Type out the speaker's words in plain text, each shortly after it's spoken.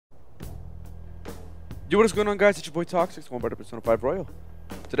Yo, what is going on, guys? It's your boy Toxix, one by the Persona 5 Royal.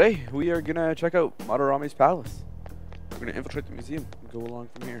 Today, we are gonna check out Madarame's palace. We're gonna infiltrate the museum and go along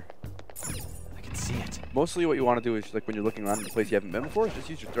from here. I can see it. Mostly what you want to do is, like, when you're looking around in a place you haven't been before, just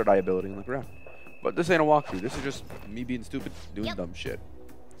use your third eye ability and look around. But this ain't a walkthrough. This is just me being stupid, doing dumb shit.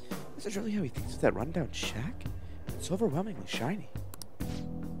 This is really how he thinks it's that rundown shack? It's overwhelmingly shiny.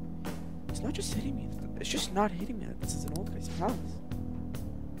 It's not just hitting me. It's just not hitting me. This is an old guy's palace.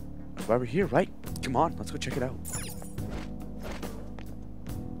 That's why we're here, right? Come on, let's go check it out.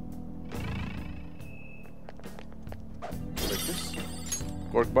 Like this.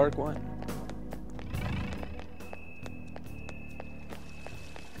 Cork bark 1.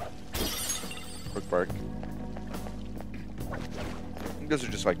 Cork bark. I think those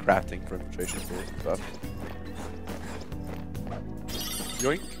are just like crafting for infiltration tools and stuff.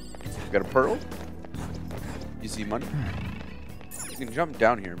 Yoink. Got a pearl. You see money. You can jump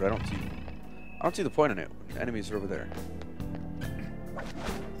down here, but I don't see the point in it. Enemies are over there.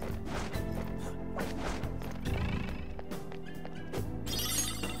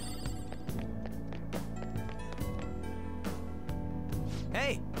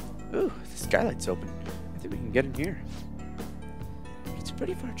 Hey! Ooh, the skylight's open. I think we can get in here. It's a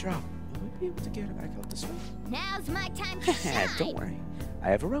pretty far drop. Will we be able to get it back out this way? Now's my time to shine. Don't worry. I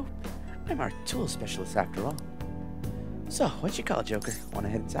have a rope. I'm our tool specialist after all. So, what you call, Joker? Want to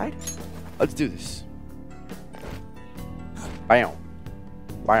head inside? Let's do this. Bam.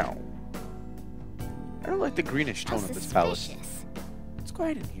 Bam. I don't like the greenish tone of this palace. It's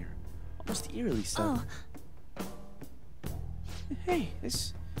quiet in here. Almost eerily so. Oh. Hey,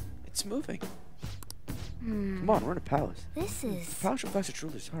 it's moving. Come on, we're in a palace. This is... The palace reflects a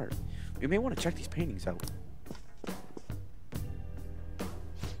ruler's heart. We may want to check these paintings out.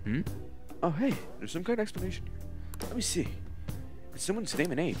 Oh, hey, there's some kind of explanation here. Let me see. It's someone's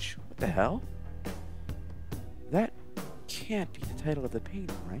name and age. What the hell? That can't be the title of the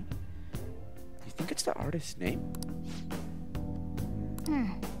painting, right? Do you think it's the artist's name?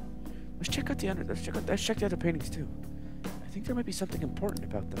 Let's check out the other. Let's check the other paintings too. I think there might be something important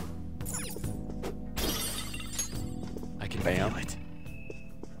about them. I can feel it.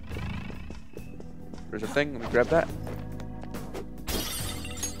 There's a thing. Let me grab that.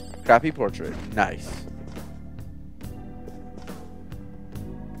 Crappy portrait. Nice.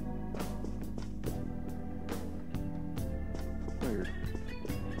 Weird.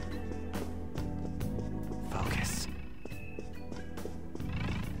 Focus.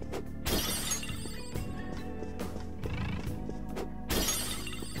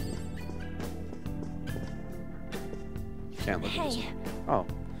 Can't look at this. Oh.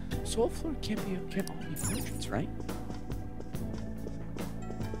 This whole floor can't all be portraits, right?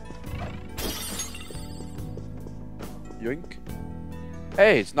 Yoink.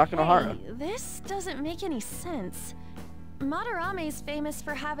 Hey, it's Nakanohara. Hey, this doesn't make any sense. Madarame's famous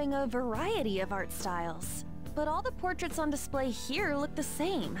for having a variety of art styles, but all the portraits on display here look the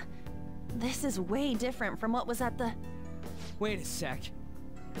same. This is way different from what was at the... Wait a sec.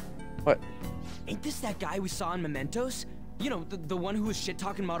 What? Ain't this that guy we saw in Mementos? You know, the one who was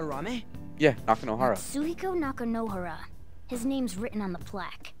shit-talking Madarame? Yeah, Nakanohara. Suhiko Nakanohara. His name's written on the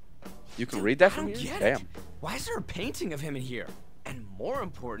plaque. You can read that from here? Get Damn. it. Why is there a painting of him in here? And more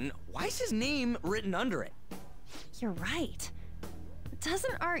important, why is his name written under it? You're right.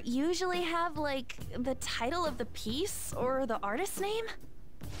 Doesn't art usually have, like, the title of the piece or the artist's name?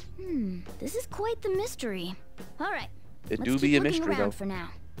 This is quite the mystery. All right. It do be a mystery, though. For now.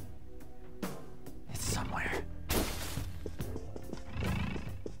 It's somewhere.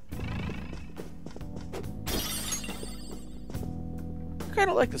 I kind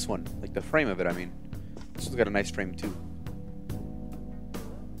of like this one. Like the frame of it, I mean. This one's got a nice frame, too.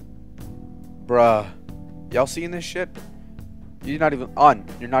 Bruh. Y'all seeing this shit? You're not even on.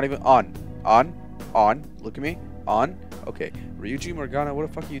 You're not even on. On. On. Look at me. On. Okay. Ryuji, Morgana, what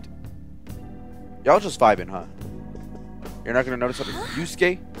the fuck are you... Y'all just vibing, huh? You're not gonna notice something?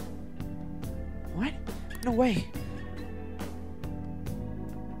 Yusuke? What? No way.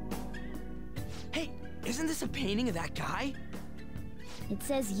 Hey, isn't this a painting of that guy? It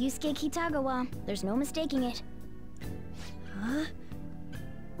says Yusuke Kitagawa. There's no mistaking it. Huh?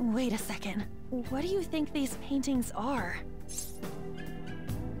 Wait a second. What do you think these paintings are?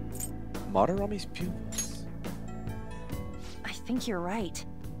 Madarame's pupils. I think you're right.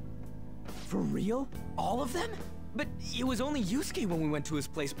 For real? All of them? But it was only Yusuke when we went to his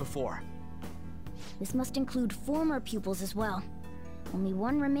place before. This must include former pupils as well. Only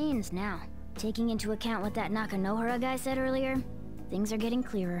one remains now. Taking into account what that Nakanohara guy said earlier, things are getting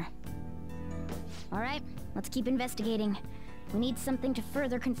clearer. Alright, let's keep investigating. We need something to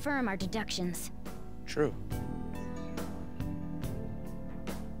further confirm our deductions. True.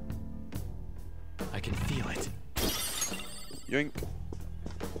 I can feel it. Yoink.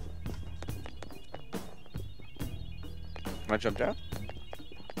 Can I jump down?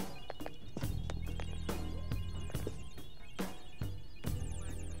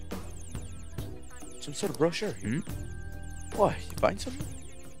 Some sort of brochure here. What? You find something?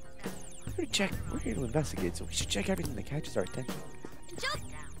 We're here to investigate, so we should check everything that catches our attention.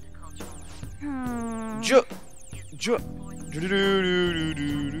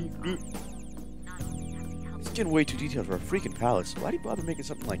 It's getting way too detailed for a freaking palace. Why do you bother making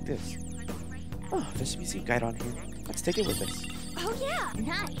something like this? Oh, there's a museum guide on here. Let's take it with us. Oh yeah,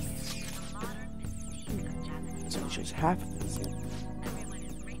 nice. This only shows half of the museum.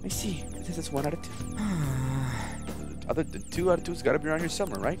 I see. This is 1 out of 2. The 2 out of 2's got to be around here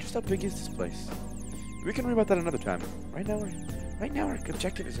somewhere, right? Just how big is this place? We can worry about that another time. Right now, our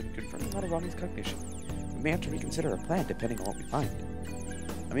objective is in confirming Madarame's cognition. We may have to reconsider our plan depending on what we find.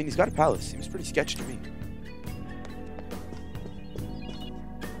 I mean, he's got a palace. Seems pretty sketchy to me.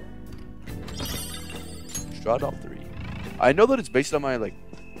 Straw 3. I know that it's based on my the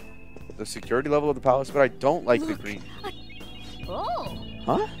security level of the palace, but I don't like the green. Oh.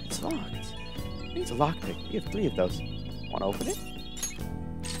 Huh? It's locked. It needs a lockpick. We have 3 of those. Want to open it?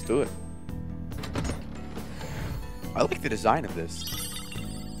 Let's do it. I like the design of this.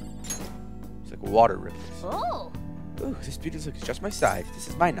 It's like water ripples. Oh. Ooh, this beauty looks just my size. This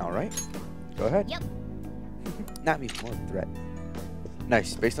is mine now, right? Go ahead. Yep. Not me, more of a threat.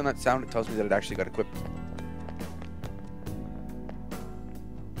 Nice. Based on that sound, it tells me that it actually got equipped.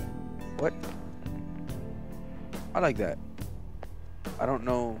 What? I like that. I don't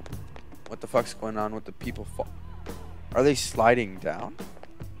know what the fuck's going on with the people. Are they sliding down?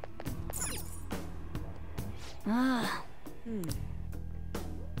 Ah.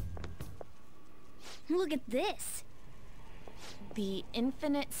 Look at this. The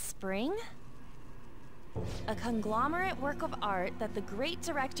Infinite Spring? A conglomerate work of art that the great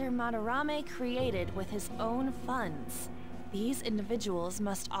director Madarame created with his own funds. These individuals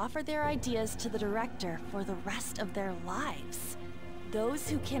must offer their ideas to the director for the rest of their lives. Those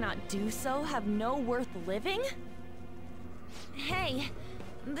who cannot do so have no worth living? Hey,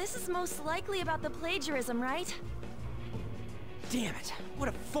 this is most likely about the plagiarism, right? Damn it, what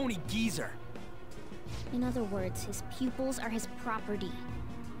a phony geezer. In other words, his pupils are his property.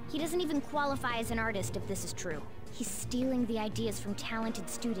 He doesn't even qualify as an artist if this is true. He's stealing the ideas from talented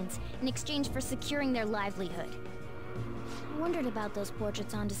students in exchange for securing their livelihood. I wondered about those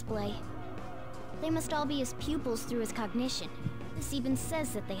portraits on display. They must all be his pupils through his cognition. This even says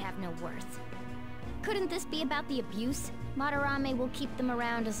that they have no worth. Couldn't this be about the abuse? Madarame will keep them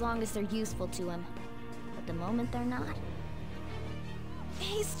around as long as they're useful to him. But the moment they're not...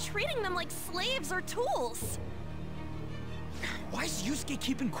 He's treating them like slaves or tools! Why is Yusuke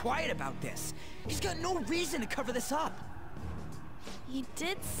keeping quiet about this? He's got no reason to cover this up. He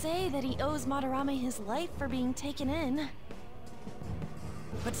did say that he owes Madarame his life for being taken in.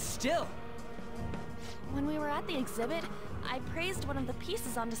 But still... When we were at the exhibit, I praised one of the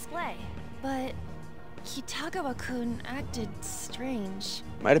pieces on display. But Kitagawa-kun acted strange.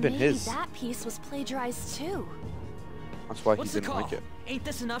 Might have been Maybe his. that piece was plagiarized too. That's why What's he the didn't call? like it. Ain't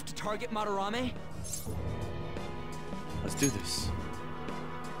this enough to target Madarame? Let's do this.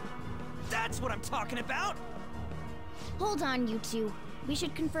 That's what I'm talking about! Hold on, you two. We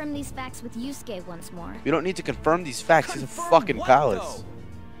should confirm these facts with Yusuke once more. We don't need to confirm these facts. He's a Confirm fucking what, palace.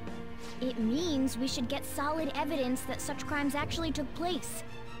 though? It means we should get solid evidence that such crimes actually took place.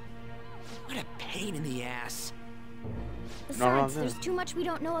 What a pain in the ass. Not wrong Besides, there. there's too much we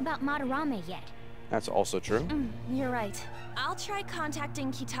don't know about Madarame yet. That's also true. You're right. I'll try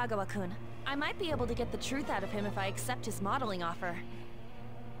contacting Kitagawa-kun. I might be able to get the truth out of him if I accept his modeling offer.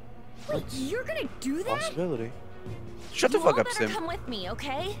 Wait, you're gonna do that? Possibility. Shut the You fuck all up, better Sim. come with me,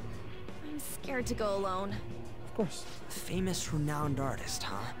 okay? I'm scared to go alone. Of course. Famous, renowned artist,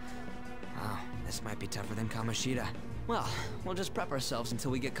 huh? Wow, this might be tougher than Kamoshida. Well, we'll just prep ourselves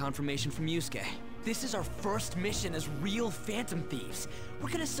until we get confirmation from Yusuke. This is our first mission as real Phantom Thieves. We're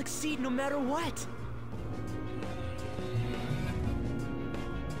gonna succeed no matter what.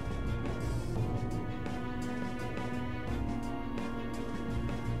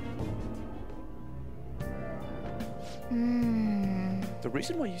 The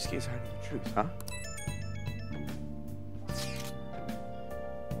reason why Yusuke is hiding the truth, huh?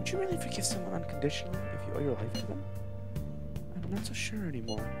 Would you really forgive someone unconditionally if you owe your life to them? I'm not so sure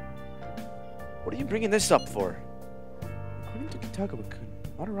anymore. What are you bringing this up for? According to Kitagawa-kun,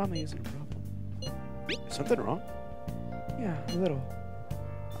 Madarame isn't a problem. Is something wrong? Yeah, a little.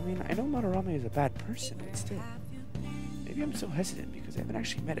 I mean, I know Madarame is a bad person, but still. Maybe I'm so hesitant because I haven't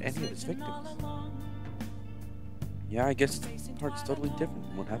actually met any of his victims. Yeah, I guess the part's totally different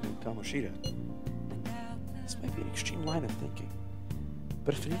from what happened with Kamoshida. This might be an extreme line of thinking.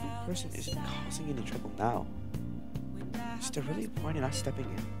 But if an evil person isn't causing any trouble now, is there really a point in us stepping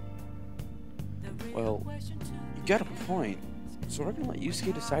in? Well, you got a point. So we're gonna let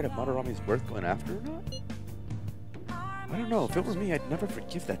Yusuke decide if Madarame's worth going after or not? I don't know, if it were me, I'd never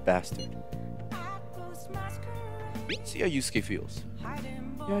forgive that bastard. See how Yusuke feels.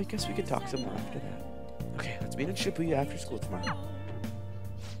 Yeah, I guess we could talk some more after that. Okay, let's meet in Shibuya after school tomorrow.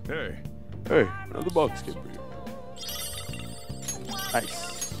 Hey, another box kid for you.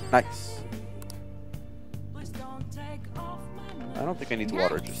 Nice, nice. I don't think I need to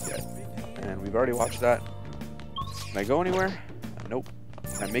water just yet. And we've already watched that. Can I go anywhere? Nope.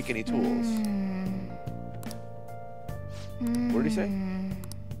 Can I make any tools? What did he say?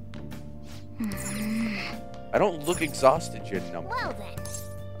 I don't look exhausted, you numb. Well then.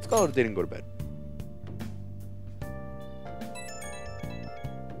 Let's call it a day and go to bed.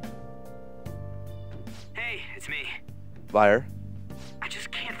 Hey, it's me. Liar. I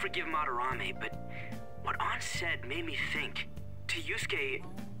just can't forgive Madarame, but what An said made me think. To Yusuke,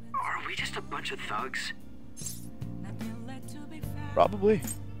 are we just a bunch of thugs? Probably.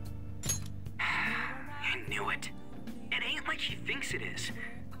 I knew it. It ain't like he thinks it is.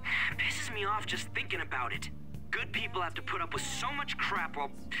 Pisses me off just thinking about it. Good people have to put up with so much crap while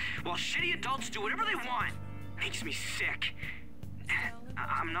shitty adults do whatever they want. Makes me sick.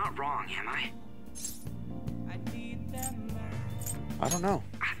 I'm not wrong, am I? I don't know.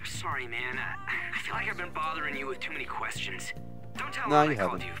 I'm sorry, man. I feel like I've been bothering you with too many questions. Don't tell No, him you I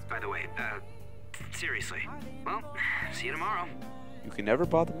called haven't. you, by the way. Seriously. Well, see you tomorrow. You can never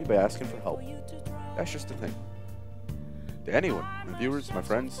bother me by asking for help. That's just the thing. To anyone, my viewers, my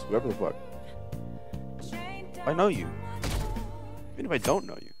friends, whoever the fuck. I know you. Even if I don't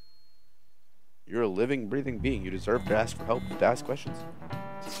know you. You're a living, breathing being. You deserve to ask for help, to ask questions.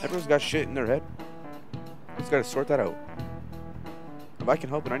 Everyone's got shit in their head. Everyone's got to sort that out. If I can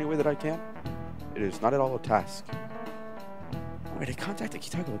help in any way that I can, it is not at all a task. Alright, I contacted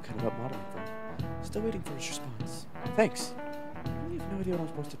Kitagawa-kun about modeling for him. Still waiting for his response. Thanks. I really have no idea what I'm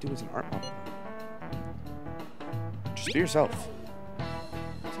supposed to do as an art model. Just be yourself.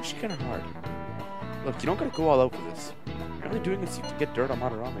 It's actually kind of hard. Look, you don't gotta go all out for this. You're only doing this to get dirt on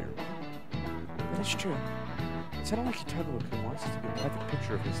Madarame. That is true. It sounded like Kitagawa-kun wants it to be a private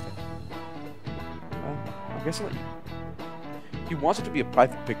picture of his thing. Well, I guess I'll let you. He wants it to be a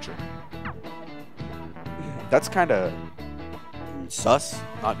private picture. That's kind of sus,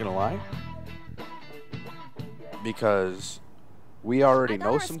 not gonna lie. Because we already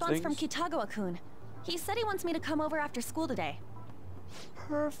know some things. I got a response from Kitagawa-kun. He said he wants me to come over after school today.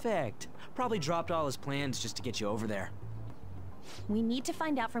 Perfect. Probably dropped all his plans just to get you over there. We need to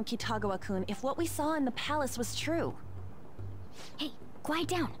find out from Kitagawa-kun if what we saw in the palace was true. Hey, quiet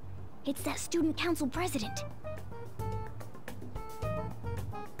down. It's that student council president.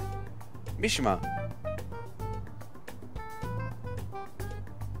 Mishima.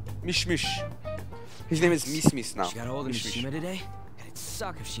 Mish. His name is Mish now. She got hold of Mish. Mishima today? It'd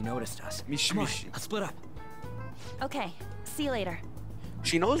suck if she noticed us. Mish. Come on, let's split up. Okay, see you later.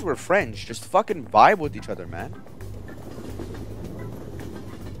 She knows we're friends. Just fucking vibe with each other, man.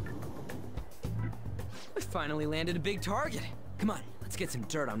 We finally landed a big target. Come on, let's get some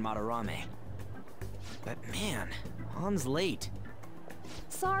dirt on Madarame. But man, Han's late.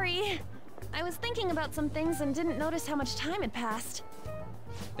 Sorry. I was thinking about some things and didn't notice how much time had passed.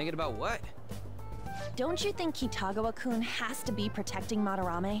 Thinking about what? Don't you think Kitagawa-kun has to be protecting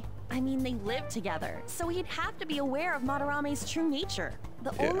Madarame? I mean, they live together, so he'd have to be aware of Madarame's true nature.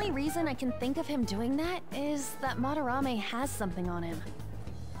 The only reason I can think of him doing that is that Madarame has something on him.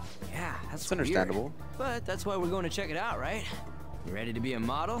 Yeah, that's It's understandable. weird. But that's why we're going to check it out, right? You ready to be a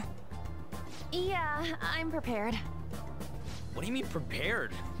model? Yeah, I'm prepared. What do you mean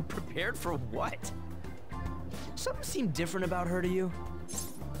prepared? Prepared for what? Something seemed different about her to you?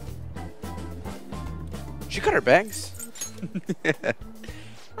 She cut her bangs.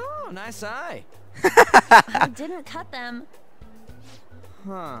 Oh, nice eye. I didn't cut them.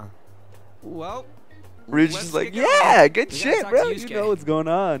 Huh. Well, Ridge let's is like, get going. yeah, good We gotta shit, talk bro. to You Yusuke. know what's going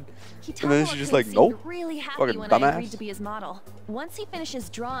on. And then she's just Kitagawa-kun like, seemed nope. really happy Fucking when I dumbass. agreed to be his model. Once he finishes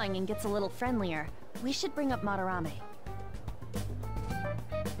drawing and gets a little friendlier, we should bring up Madarame.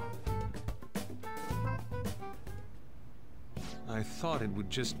 I thought it would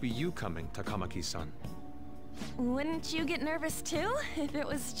just be you coming, Takamaki-san. Wouldn't you get nervous too, if it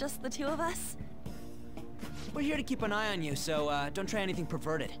was just the two of us? We're here to keep an eye on you, so don't try anything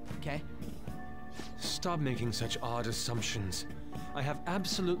perverted, okay? Stop making such odd assumptions. I have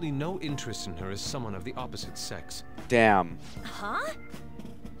absolutely no interest in her as someone of the opposite sex. Damn. Huh?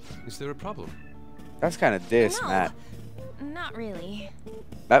 Is there a problem? That's kind of diss, No. Matt. Not really.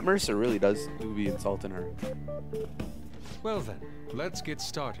 Matt Mercer really does be insulting her. Well then, let's get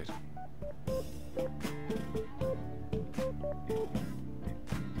started.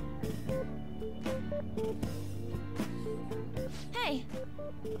 Hey.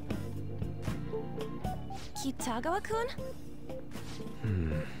 Kitagawa-kun?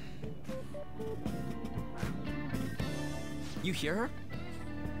 You hear her?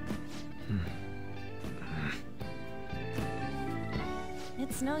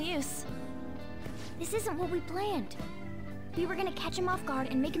 It's no use. This isn't what we planned. We were gonna catch him off guard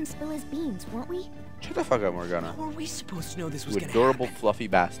and make him spill his beans, weren't we? Shut the fuck up, Morgana. How were we supposed to know this was You gonna adorable, happen? fluffy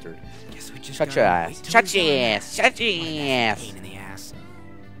bastard. Guess we just Shut gotta your wait ass. till Shut he's your on. ass. Shut your Boy, ass. that's a pain in the ass.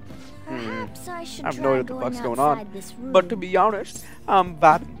 Perhaps I should I have try no idea what the going fuck's going outside on. this room. But to be honest, I'm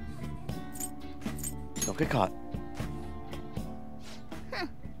vibing. Don't get caught.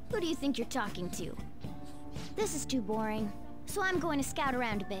 Who do you think you're talking to? This is too boring, so I'm going to scout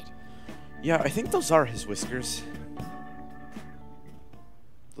around a bit. Yeah, I think those are his whiskers.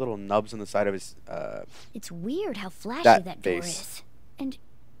 Little nubs on the side of his, It's weird how flashy That that door face. is. And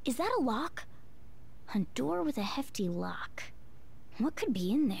is that a lock? A door with a hefty lock. What could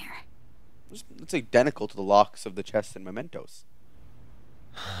be in there? it's identical to the locks of the chest in Mementos.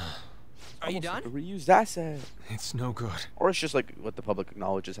 Are you Almost like done? a reused asset. It's no good. Or it's just like what the public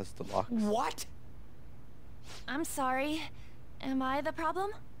acknowledges as the locks. What? I'm sorry. Am I the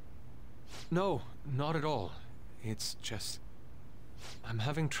problem? No, not at all. It's just... I'm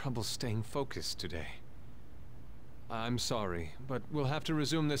having trouble staying focused today. I'm sorry, but we'll have to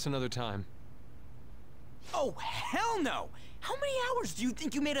resume this another time. Oh, hell no! How many hours do you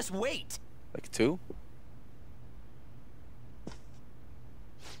think you made us wait? Like 2?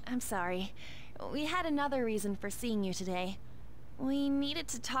 I'm sorry. We had another reason for seeing you today. We needed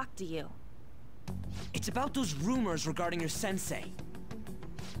to talk to you. It's about those rumors regarding your sensei.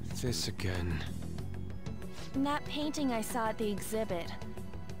 This again. That painting I saw at the exhibit.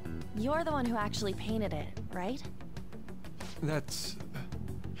 You're the one who actually painted it, right? That's...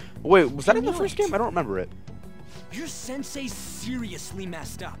 Wait, was that in the knew first it. game? I don't remember it. Your sensei's seriously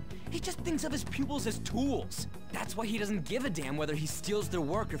messed up. He just thinks of his pupils as tools. That's why he doesn't give a damn whether he steals their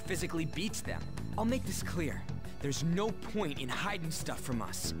work or physically beats them. I'll make this clear. There's no point in hiding stuff from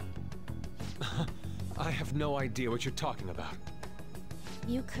us. I have no idea what you're talking about.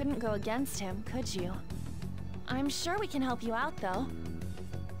 You couldn't go against him, could you? I'm sure we can help you out, though.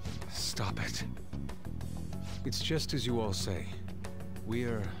 Stop it. It's just as you all say.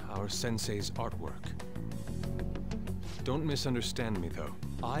 We're our sensei's artwork. Don't misunderstand me, though.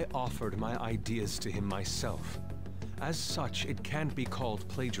 I offered my ideas to him myself. As such, it can't be called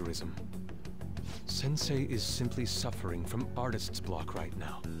plagiarism. Sensei is simply suffering from artist's block right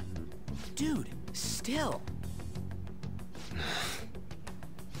now. Dude, still.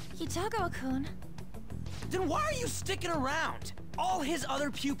 Kitagawa-kun. Then why are you sticking around? All his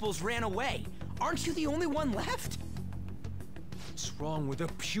other pupils ran away. Aren't you the only one left? What's wrong with a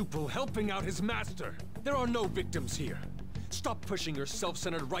pupil helping out his master? There are no victims here. Stop pushing your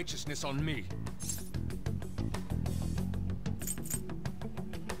self-centered righteousness on me.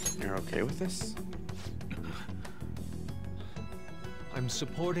 You're okay with this? I'm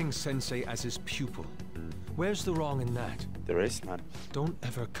supporting Sensei as his pupil. Where's the wrong in that? There is none. Don't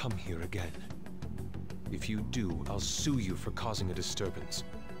ever come here again. If you do, I'll sue you for causing a disturbance.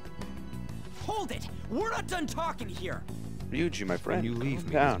 Hold it! We're not done talking here! Ryuji, my friend, And you leave calm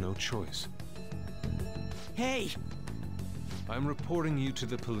me down. with no choice. Hey! I'm reporting you to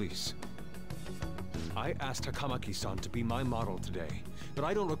the police. I asked Takamaki-san to be my model today, but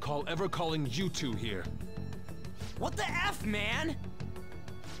I don't recall ever calling you two here. What the F, man?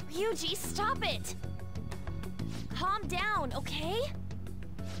 Ryuji, stop it! Calm down, okay?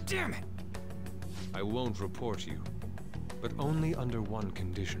 Damn it! I won't report you, but only under one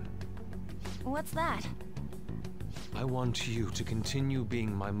condition. What's that? I want you to continue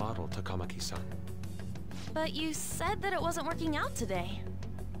being my model, Takamaki-san. But you said that it wasn't working out today.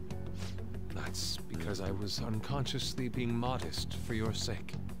 That's because I was unconsciously being modest for your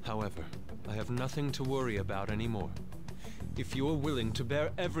sake. However, I have nothing to worry about anymore. If you're willing to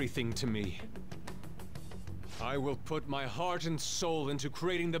bear everything to me, I will put my heart and soul into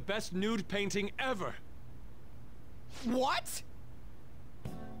creating the best nude painting ever! What?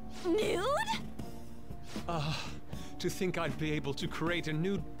 Nude? To think I'd be able to create a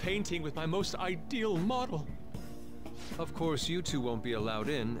nude painting with my most ideal model. Of course, you two won't be allowed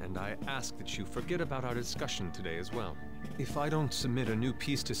in, and I ask that you forget about our discussion today as well. If I don't submit a new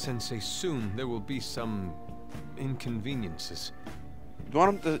piece to Sensei soon, there will be some inconveniences. You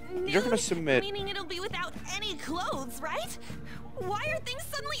want him to? You're gonna submit. Meaning it'll be without any clothes, right? Why are things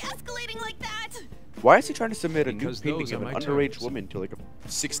suddenly escalating like that? Why is he trying to submit a new Because painting those are of an my underage terms. woman to like a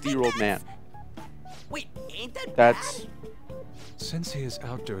 60-year-old man? Wait, ain't that That's bad? Sensei is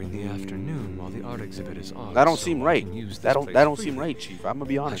out during the afternoon while the art exhibit is on. that don't so seem I right. can use That this don't place seem freely. right, Chief. I'm gonna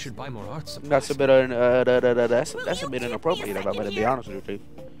be I honest. should buy more art supplies. That's a bit that's a bit inappropriate. I'm gonna be honest with you, Chief.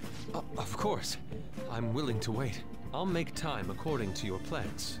 Of course. I'm willing to wait. I'll make time according to your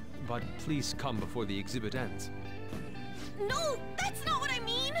plans. But please come before the exhibit ends. No, that's not what I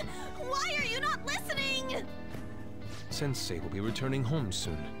mean! Why are you not listening? Sensei will be returning home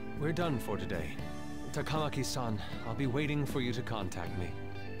soon. We're done for today. Takamaki-san, I'll be waiting for you to contact me.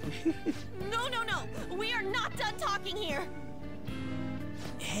 No, no, no! We are not done talking here!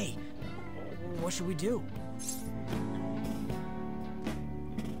 Hey, what should we do?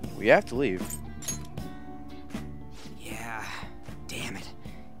 We have to leave. Yeah, damn it.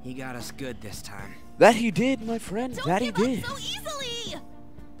 He got us good this time. That he did, my friend. Don't That he give did. up so easily!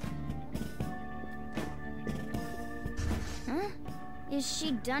 Huh? Is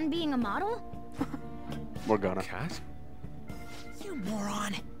she done being a model? We're gonna. Cat? You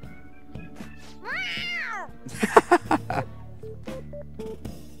moron.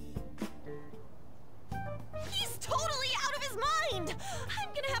 He's totally out of his mind! I'm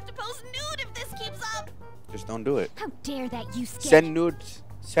gonna have to pose nude if this keeps up! Just don't do it. How dare that Yusuke? Send nudes.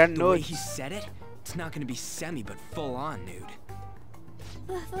 Send The way he nudes. said it, it's not gonna be semi, but full on nude.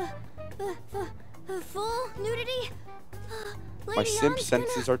 Full nudity? My Lady simp Ann's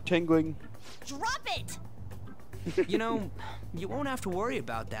senses are tingling. Drop it! You know, you won't have to worry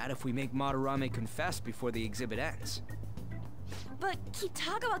about that if we make Madarame confess before the exhibit ends. But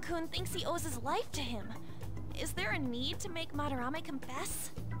Kitagawa-kun thinks he owes his life to him. Is there a need to make Madarame confess?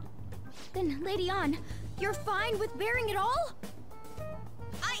 Then, Lady Ann, you're fine with bearing it all?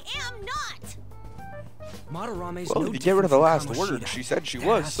 I am not! Madarame's Well, no if you get rid of the different last from word, Kamoshida. she said she That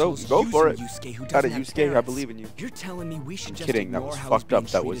was, so asshole's go for it. using Yusuke, who Got doesn't it, have Yusuke. I parents. believe in you. You're telling me we should I'm just kidding. That ignore was how he's fucked being up.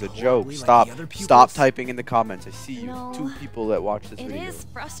 That was a treated joke. horribly like Stop. the other Stop pupils? typing in the comments. I see you. No. 2 people that watch this It video. is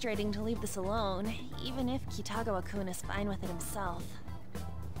frustrating to leave this alone, even if Kitagawa-kun is fine with it himself.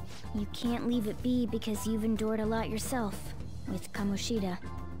 You can't leave it be because you've endured a lot yourself with Kamoshida.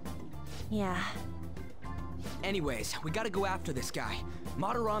 Yeah. Anyways, we gotta go after this guy.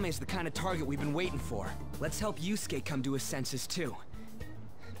 Madarame is the kind of target we've been waiting for. Let's help Yusuke come to his senses too.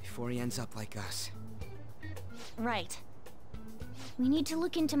 Before he ends up like us. Right. We need to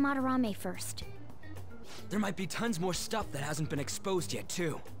look into Madarame first. There might be tons more stuff that hasn't been exposed yet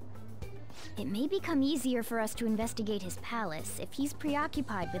too. It may become easier for us to investigate his palace if he's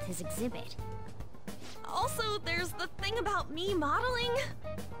preoccupied with his exhibit. Also, there's the thing about me modeling.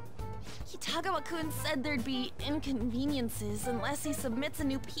 Kitagawa-kun said there'd be inconveniences unless he submits a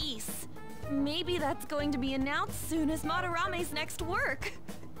new piece. Maybe that's going to be announced soon as Madarame's next work.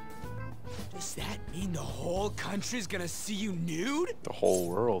 Does that mean the whole country's gonna see you nude? The whole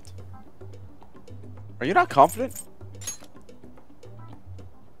world. Are you not confident?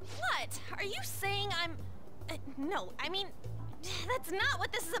 What? Are you saying I'm... no, I mean, that's not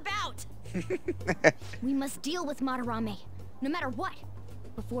what this is about. We must deal with Madarame, no matter what,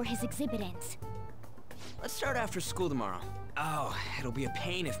 before his exhibit ends. Let's start after school tomorrow. Oh, it'll be a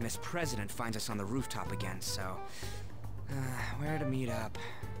pain if Miss President finds us on the rooftop again, so... where to meet up?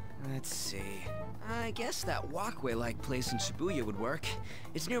 Let's see. I guess that walkway-like place in Shibuya would work.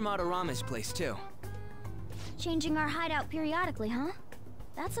 It's near Madarame's place, too. Changing our hideout periodically, huh?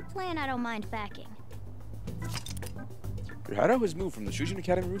 That's a plan I don't mind backing. Your hideout was moved from the Shujin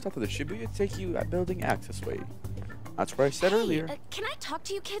Academy rooftop to the Shibuya Takeyu building access way. That's what I said earlier. Can I talk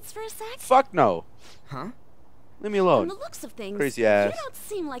to you kids for a sec? Fuck no. Huh? Leave me From alone. the looks of things, Crazy you ass. don't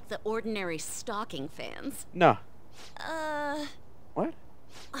seem like the ordinary stalking fans. No. What?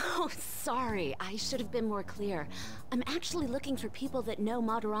 Oh, sorry. I should have been more clear. I'm actually looking for people that know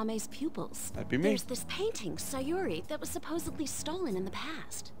Madarame's pupils. That'd be me. There's this painting, Sayuri, that was supposedly stolen in the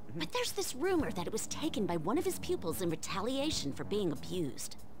past. But there's this rumor that it was taken by one of his pupils in retaliation for being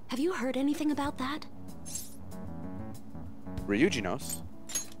abused. Have you heard anything about that? Ryuji knows.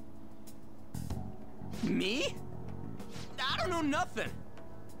 Me? I don't know nothing.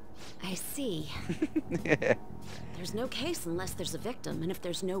 I see. There's no case unless there's a victim, and if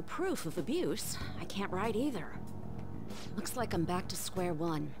there's no proof of abuse, I can't write either. Looks like I'm back to square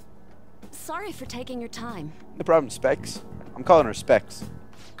one. Sorry for taking your time. No problem, Specs. I'm calling her Specs.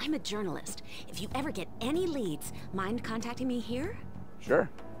 I'm a journalist. If you ever get any leads, mind contacting me here? Sure.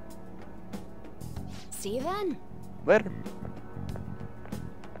 See you then. Later.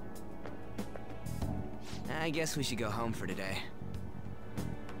 I guess we should go home for today.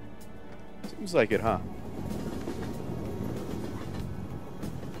 Seems like it, huh?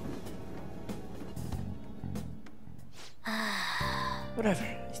 Whatever.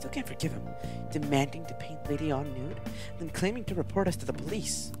 I still can't forgive him. Demanding to paint Lady on nude, then claiming to report us to the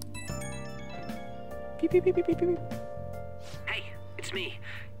police. Beep, beep, beep, beep, beep, beep. Hey, it's me.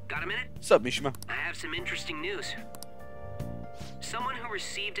 Got a minute? Sup, Mishima? I have some interesting news. Someone who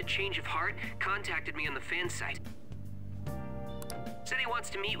received a change of heart contacted me on the fan site. Said he wants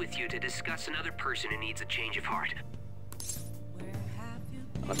to meet with you to discuss another person who needs a change of heart.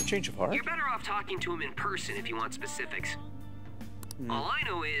 Another change of heart? You're better off talking to him in person if you want specifics. All I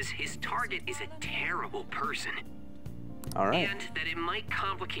know is his target is a terrible person. Alright. And that it might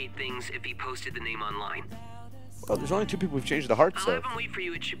complicate things if he posted the name online. Well, there's only 2 people who've changed the hearts, I'll so. have him wait for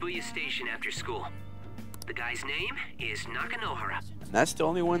you at Shibuya Station after school. The guy's name is Nakanohara. And that's the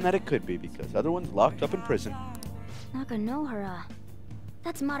only one that it could be, because the other one's locked up in prison. Nakanohara.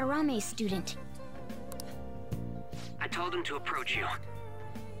 That's Madarame's student. I told him to approach you.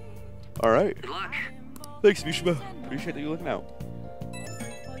 Alright. Good luck. Thanks, Mishima. Appreciate that you're looking out.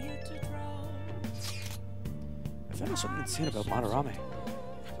 I found out something insane about Madarame.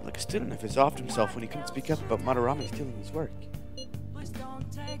 Like a student of his offed himself when he couldn't speak up about Madarame stealing his work. Is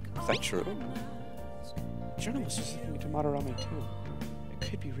that true? The journalist was looking into Madarame too. It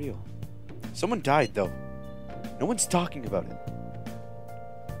could be real. Someone died though. No one's talking about it.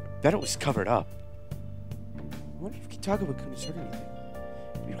 Bet it was covered up. I wonder if Kitagawa couldn't hurt anything.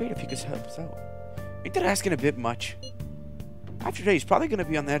 It'd be great if he could help us out. Ain't that asking a bit much? After today, he's probably gonna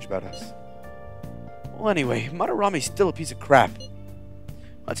be on the edge about us. Well, anyway, Madarame's still a piece of crap.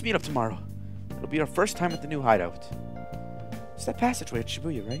 Let's meet up tomorrow. It'll be our first time at the new hideout. It's that passageway at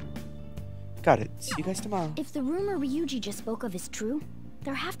Shibuya, right? Got it. See you guys tomorrow. If the rumor Ryuji just spoke of is true,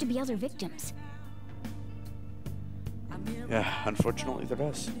 there have to be other victims. Yeah, unfortunately there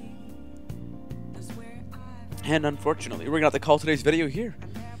does. And unfortunately, we're gonna have to call today's video here.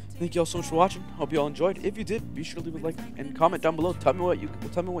 Thank you all so much for watching. Hope you all enjoyed. If you did, be sure to leave a like and comment down below. Tell me what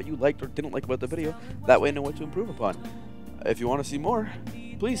you liked or didn't like about the video. That way I know what to improve upon. If you want to see more,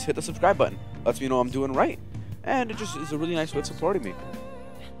 please hit the subscribe button. Lets me know I'm doing right. And it just is a really nice way of supporting me.